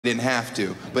didn't have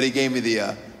to, but he gave me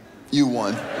the, you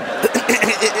won.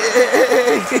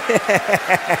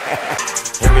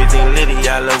 Everything litty,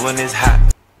 I love when it's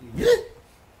hot.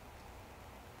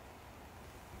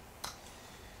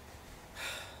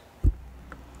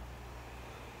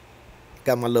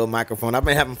 Got my little microphone. I've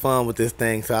been having fun with this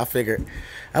thing, so I figured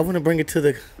I want to bring it to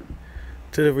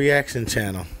the reaction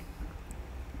channel.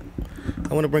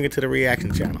 I want to bring it to the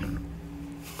reaction channel.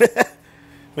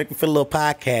 Make me feel a little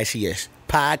podcast-ish.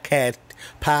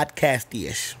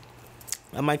 Podcast-ish.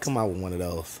 I might come out with one of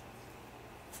those.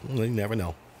 You never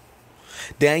know.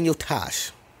 Daniel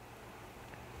Tosh.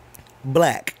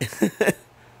 Black.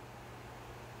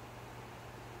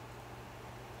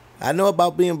 I know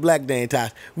about being black, Daniel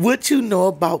Tosh. What you know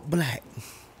about black?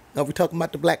 Are we talking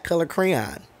about the black color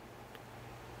crayon?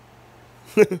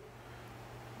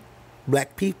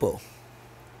 Black people.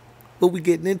 What we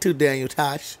getting into, Daniel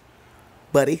Tosh?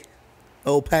 Buddy?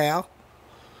 Old pal?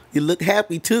 You look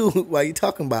happy, too, while you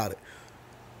talking about it.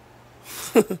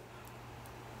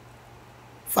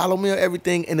 Follow me on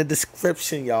everything in the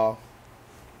description, y'all.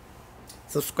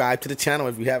 Subscribe to the channel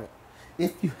if you haven't.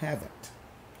 If you haven't.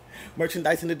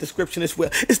 Merchandise in the description as well.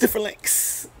 It's different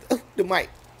links. Oh, the mic.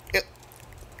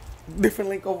 Different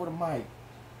link over the mic.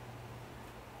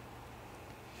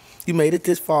 You made it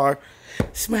this far.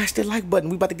 Smash that like button.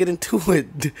 We about to get into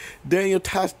it. Daniel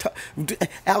Tosh.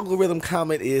 Algorithm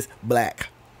comment is black.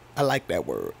 I like that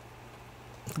word.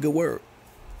 It's a good word.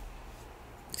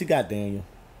 What you got, Daniel?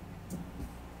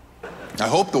 I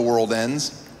hope the world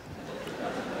ends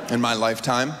in my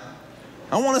lifetime.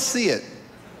 I want to see it.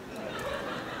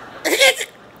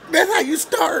 That's how you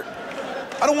start.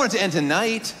 I don't want it to end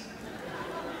tonight.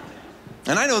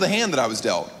 And I know the hand that I was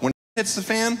dealt. When hits the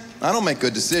fan, I don't make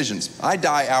good decisions. I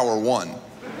die hour one.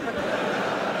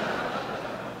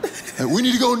 We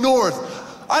need to go north.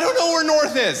 I don't know where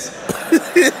north is.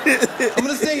 I'm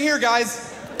gonna stay here,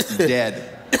 guys. Dead.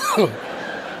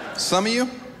 Some of you,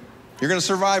 you're gonna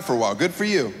survive for a while. Good for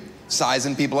you.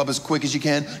 Sizing people up as quick as you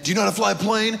can. Do you know how to fly a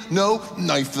plane? No?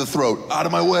 Knife to the throat. Out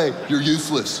of my way. You're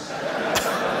useless.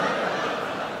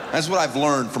 That's what I've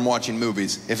learned from watching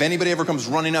movies. If anybody ever comes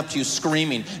running up to you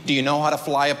screaming, do you know how to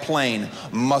fly a plane?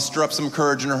 Muster up some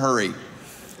courage in a hurry.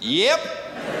 Yep.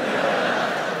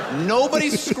 Nobody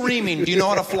screaming, do you know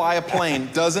how to fly a plane,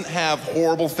 doesn't have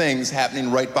horrible things happening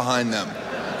right behind them.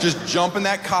 Just jump in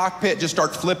that cockpit, just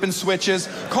start flipping switches.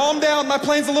 Calm down, my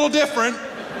plane's a little different.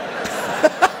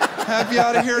 Have you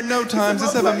out of here in no time.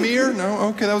 Does this have a mirror? No?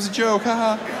 Okay, that was a joke,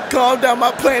 haha. Calm down,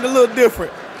 my plane a little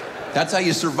different. That's how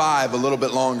you survive a little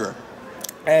bit longer.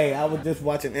 Hey, I was just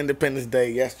watching Independence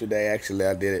Day yesterday. Actually,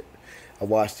 I did it. I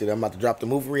watched it. I'm about to drop the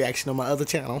movie reaction on my other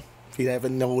channel. If you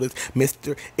haven't noticed,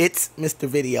 it's Mr.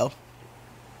 Video.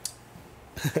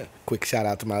 Quick shout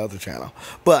out to my other channel.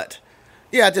 But,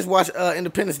 yeah, I just watched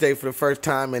Independence Day for the first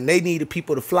time, and they needed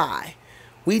people to fly.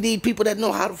 We need people that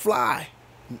know how to fly.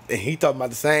 And he talking about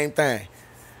the same thing.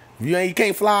 If you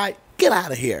can't fly, get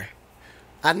out of here.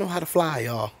 I know how to fly,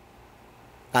 y'all.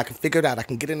 I can figure it out. I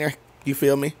can get in there. You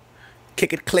feel me?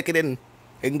 Kick it, click it, and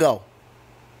go.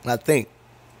 I think.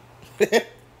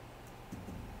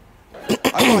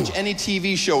 I watch any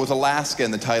TV show with Alaska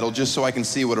in the title just so I can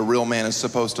see what a real man is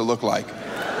supposed to look like.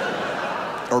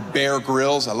 Or Bear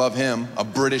Grylls, I love him. A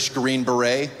British Green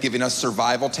Beret giving us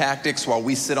survival tactics while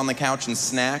we sit on the couch and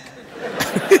snack.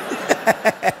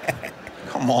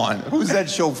 Come on, who's that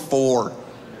show for?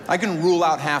 I can rule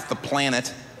out half the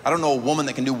planet. I don't know a woman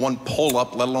that can do one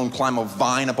pull-up, let alone climb a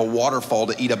vine up a waterfall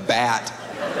to eat a bat.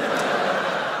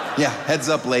 Yeah, heads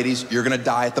up, ladies, you're gonna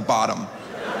die at the bottom.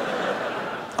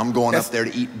 I'm going up there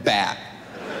to eat bat.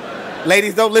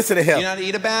 Ladies, don't listen to him. You know how to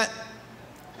eat a bat?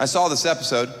 I saw this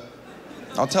episode.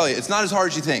 I'll tell you, it's not as hard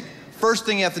as you think. First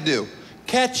thing you have to do,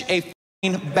 catch a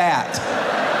f***ing bat.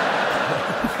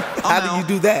 How do you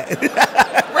do that?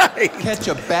 Right. Catch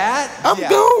a bat? I'm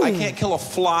gone. I can't kill a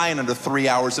fly in under 3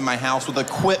 hours in my house with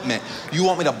equipment. You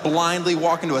want me to blindly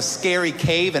walk into a scary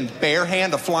cave and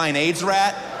barehand a flying AIDS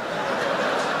rat?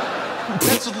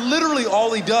 That's literally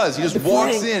all he does. He just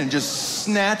walks in and just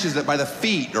snatches it by the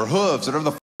feet or hooves, whatever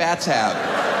the bats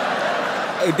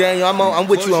have. Hey, Daniel, I'm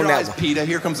with you on that one. PETA.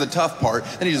 Here comes the tough part.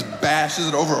 Then he just bashes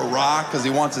it over a rock because he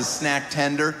wants his snack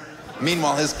tender.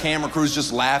 Meanwhile, his camera crew's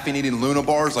just laughing, eating Luna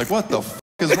bars. Like, what the f***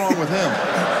 is wrong with him?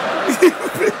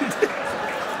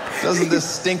 Doesn't this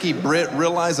stinky Brit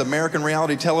realize American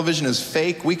reality television is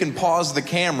fake? We can pause the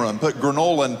camera and put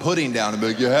granola and pudding down and be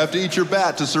like, you have to eat your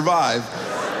bat to survive.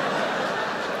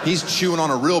 He's chewing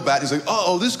on a real bat. He's like,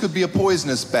 uh-oh, this could be a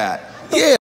poisonous bat.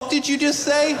 Yeah. What did you just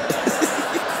say?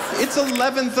 It's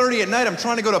 11:30 at night. I'm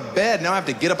trying to go to bed. Now I have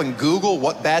to get up and Google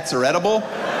what bats are edible.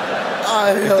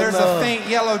 Oh, If hell there's no. a faint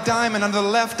yellow diamond under the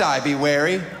left eye, be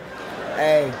wary.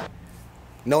 Hey.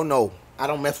 No. I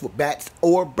don't mess with bats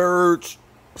or birds,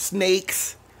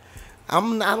 snakes. I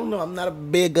don't know. I'm not a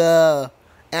big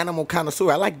animal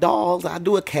connoisseur. I like dogs. I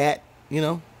do a cat. You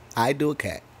know, I do a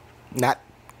cat. Not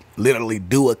literally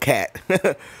do a cat,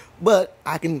 but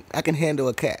I can handle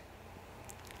a cat.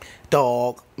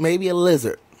 Dog, maybe a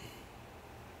lizard.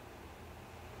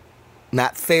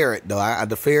 Not ferret though.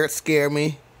 The ferrets scare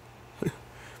me.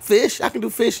 Fish, I can do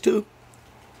fish too.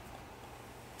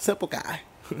 Simple guy.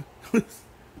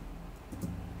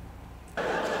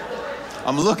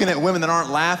 I'm looking at women that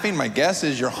aren't laughing. My guess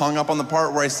is you're hung up on the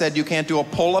part where I said you can't do a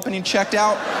pull-up and you checked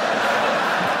out.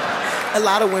 A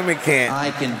lot of women can't. I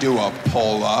can do a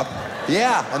pull-up.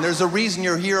 Yeah, and there's a reason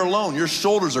you're here alone. Your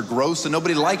shoulders are gross and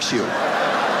nobody likes you. You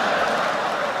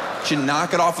should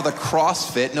knock it off with a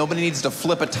CrossFit. Nobody needs to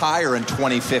flip a tire in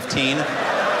 2015.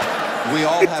 We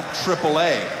all have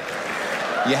AAA.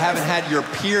 You haven't had your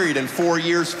period in 4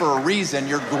 years for a reason.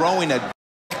 You're growing a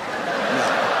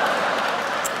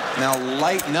Now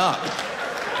lighten up.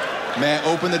 May I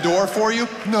open the door for you?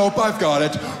 Nope, I've got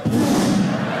it.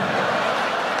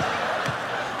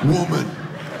 Woman.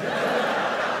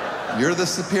 You're the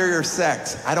superior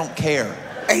sex. I don't care.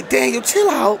 Hey, Daniel, chill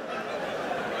out.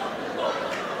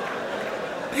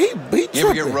 He You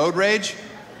ever get road rage?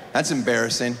 That's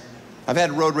embarrassing. I've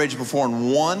had road rage before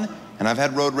and won, and I've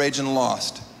had road rage and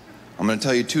lost. I'm gonna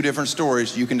tell you two different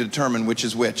stories. You can determine which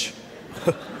is which.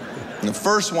 And the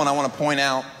first one I want to point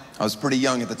out, I was pretty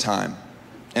young at the time.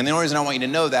 And the only reason I want you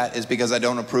to know that is because I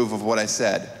don't approve of what I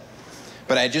said.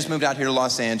 But I had just moved out here to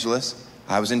Los Angeles.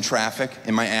 I was in traffic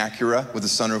in my Acura with the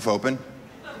sunroof open.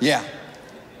 Yeah,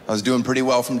 I was doing pretty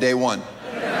well from day one.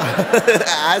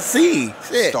 I see.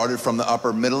 Shit. Started from the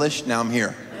upper middle-ish, now I'm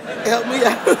here. Help me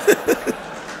out.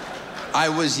 I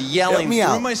was yelling through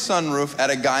out. my sunroof at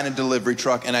a guy in a delivery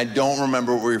truck, and I don't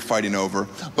remember what we were fighting over.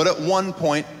 But at one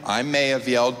point, I may have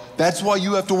yelled, "That's why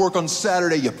you have to work on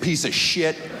Saturday, you piece of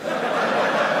shit."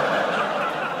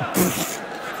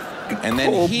 And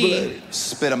then he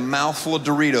spit a mouthful of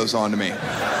Doritos onto me.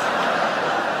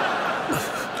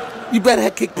 You better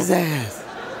have kicked his ass.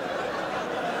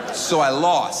 So I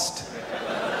lost.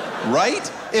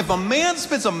 Right? If a man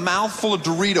spits a mouthful of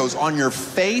Doritos on your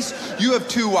face, you have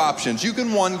two options. You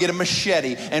can, one, get a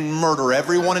machete and murder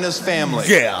everyone in his family.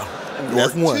 Yeah. Or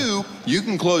two, you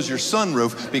can close your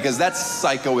sunroof because that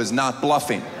psycho is not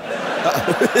bluffing.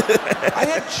 I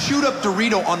had chewed up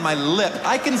Dorito on my lip.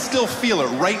 I can still feel it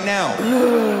right now.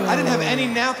 I didn't have any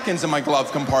napkins in my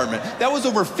glove compartment. That was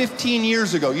over 15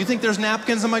 years ago. You think there's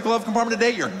napkins in my glove compartment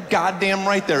today? You're goddamn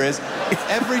right there is.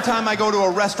 Every time I go to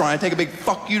a restaurant, I take a big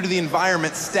fuck you to the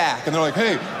environment stack. And they're like,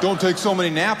 hey, don't take so many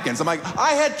napkins. I'm like,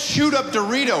 I had chewed up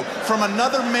Dorito from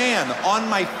another man on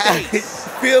my face.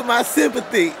 Feel my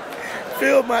sympathy.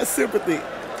 Feel my sympathy.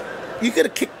 You could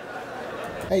have kicked...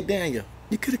 Hey, Daniel.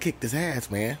 You could have kicked his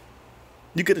ass, man.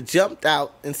 You could have jumped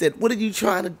out and said, what are you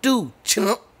trying to do,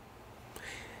 chump?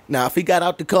 Now, if he got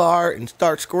out the car and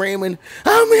started screaming,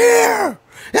 I'm here!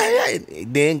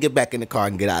 Then get back in the car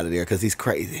and get out of there because he's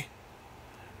crazy.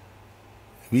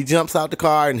 If he jumps out the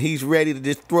car and he's ready to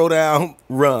just throw down,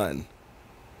 run.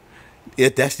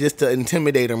 That's just an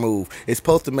intimidator move. It's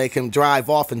supposed to make him drive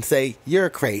off and say, you're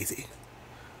crazy.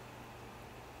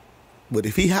 But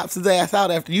if he hops his ass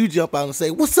out after you jump out and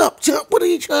say, what's up, chump? What are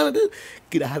you trying to do?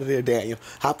 Get out of there, Daniel.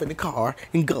 Hop in the car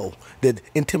and go. The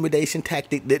intimidation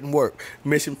tactic didn't work.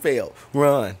 Mission failed.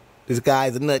 Run. This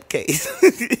guy's a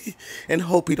nutcase. And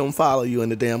hope he don't follow you in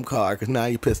the damn car because now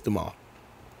you pissed him off.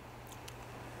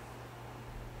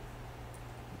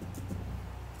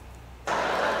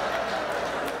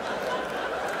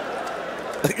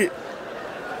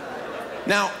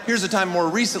 Now, here's a time more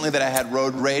recently that I had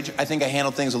road rage. I think I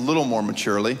handled things a little more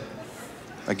maturely.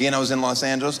 Again, I was in Los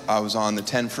Angeles. I was on the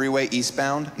 10 freeway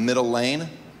eastbound, middle lane.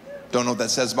 Don't know what that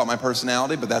says about my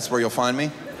personality, but that's where you'll find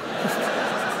me.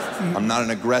 I'm not an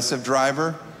aggressive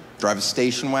driver. Drive a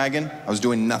station wagon. I was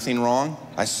doing nothing wrong.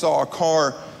 I saw a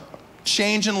car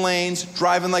changing lanes,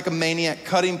 driving like a maniac,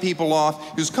 cutting people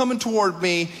off. He was coming toward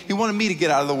me. He wanted me to get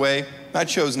out of the way. I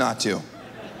chose not to.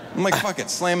 I'm like, fuck it,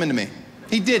 slam into me.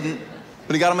 He didn't.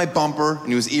 But he got on my bumper, and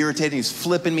he was irritated, he was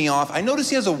flipping me off. I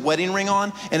noticed he has a wedding ring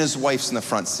on, and his wife's in the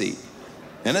front seat.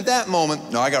 And at that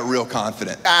moment, I got real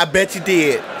confident. I bet you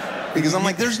did. Because I'm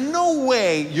like, there's no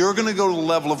way you're gonna go to the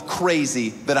level of crazy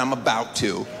that I'm about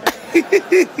to.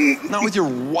 Not with your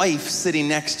wife sitting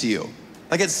next to you.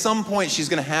 Like at some point, she's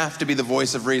gonna have to be the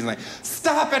voice of reason, like,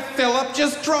 stop it, Philip,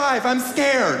 just drive, I'm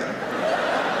scared.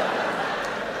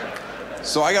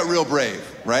 So I got real brave,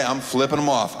 right? I'm flipping them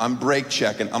off. I'm brake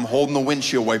checking. I'm holding the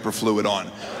windshield wiper fluid on.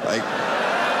 Like,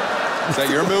 is that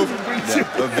your move?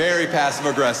 Yeah, but very passive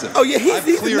aggressive. Oh yeah, I've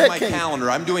cleared my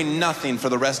calendar. I'm doing nothing for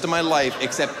the rest of my life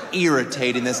except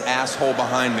irritating this asshole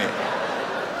behind me.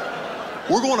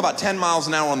 We're going about 10 miles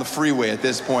an hour on the freeway at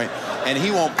this point, and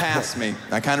he won't pass me.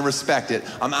 I kind of respect it.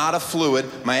 I'm out of fluid.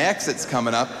 My exit's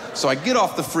coming up, so I get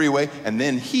off the freeway, and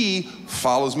then he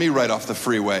follows me right off the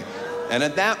freeway. And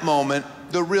at that moment,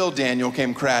 the real Daniel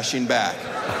came crashing back,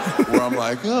 where I'm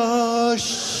like, oh,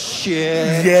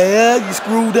 shit. Yeah, you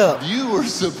screwed up. You were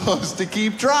supposed to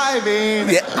keep driving.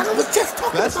 Yeah, I was just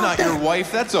talking That's about not that. your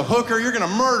wife. That's a hooker you're going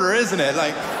to murder, isn't it?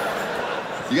 Like,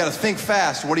 you got to think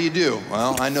fast. What do?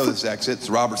 Well, I know this exit. It's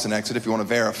Robertson exit if you want to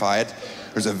verify it.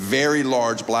 There's a very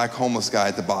large black homeless guy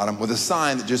at the bottom with a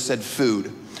sign that just said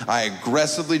food. I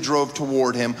aggressively drove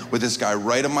toward him with this guy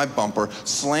right on my bumper,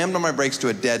 slammed on my brakes to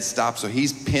a dead stop so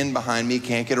he's pinned behind me,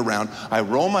 can't get around. I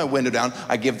roll my window down.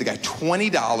 I give the guy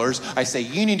 $20. I say,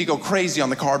 you need to go crazy on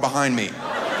the car behind me.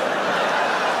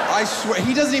 I swear,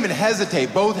 he doesn't even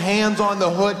hesitate. Both hands on the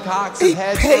hood, cocks his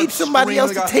head. He paid somebody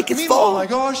else to take his fall. I'm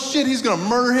like, oh shit, he's gonna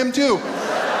murder him too.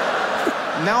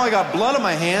 Now I got blood on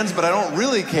my hands, but I don't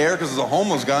really care because it's a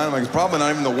homeless guy. I'm like, it's probably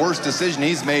not even the worst decision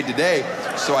he's made today.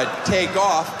 So I take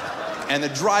off, and the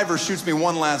driver shoots me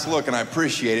one last look, and I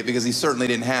appreciate it because he certainly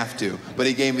didn't have to. But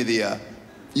he gave me the,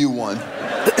 you won. And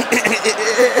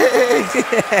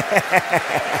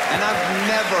I've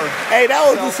never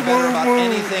felt better about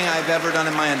anything I've ever done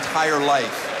in my entire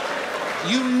life.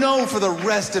 You know, for the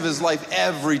rest of his life,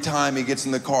 every time he gets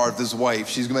in the car with his wife,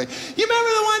 she's gonna be like, you remember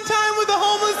the one time with the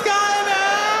homeless guy, man?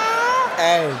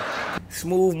 Hey,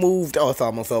 smooth moved. Oh, it's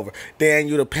almost over.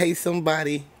 Daniel, to pay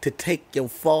somebody to take your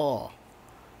fall.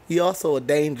 He also a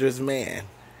dangerous man.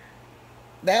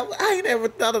 That I ain't ever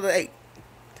thought of that.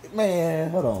 Man,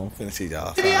 hold on. Finish it,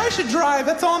 y'all. Maybe I should drive.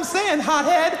 That's all I'm saying,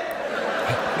 hothead.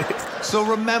 So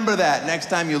remember that next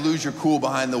time you lose your cool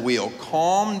behind the wheel.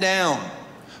 Calm down.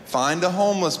 Find a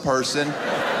homeless person.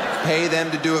 Pay them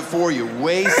to do it for you.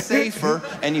 Way safer,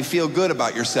 and you feel good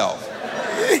about yourself.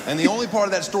 And the only part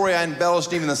of that story I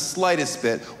embellished even the slightest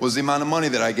bit was the amount of money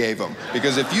that I gave him.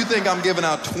 Because if you think I'm giving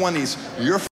out 20s,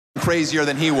 you're crazier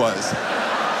than he was.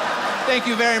 Thank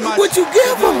you very much. What'd you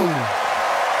give him?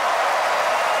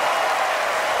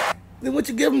 Then what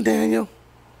you give him, Daniel?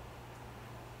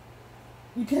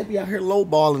 You can't be out here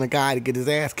lowballing a guy to get his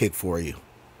ass kicked for you.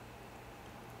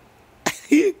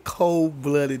 He a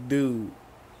cold-blooded dude.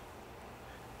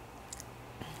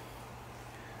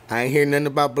 I ain't hear nothing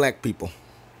about black people.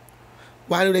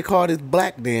 Why do they call this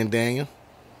black then, Daniel?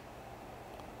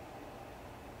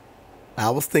 I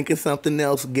was thinking something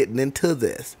else getting into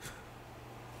this.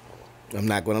 I'm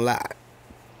not gonna lie.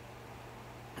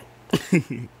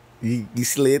 You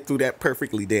slid through that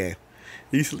perfectly, Dan.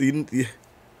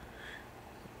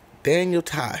 Daniel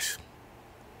Tosh.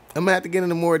 I'm gonna have to get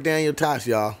into more Daniel Tosh,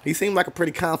 y'all. He seemed like a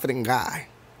pretty confident guy.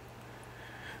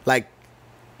 Like,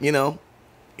 you know,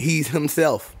 he's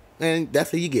himself. And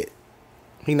that's who you get.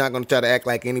 He's not gonna try to act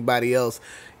like anybody else.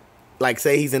 Like,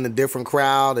 say he's in a different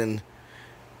crowd and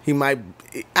he might,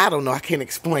 I don't know, I can't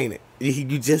explain it.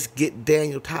 You just get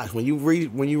Daniel Tosh. When you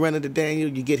run into Daniel,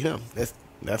 you get him.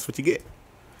 That's what you get.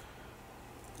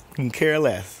 You can care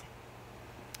less.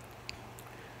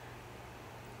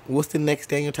 What's the next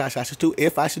Daniel Tosh I should do?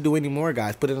 If I should do any more,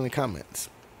 guys, put it in the comments.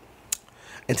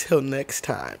 Until next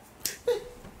time.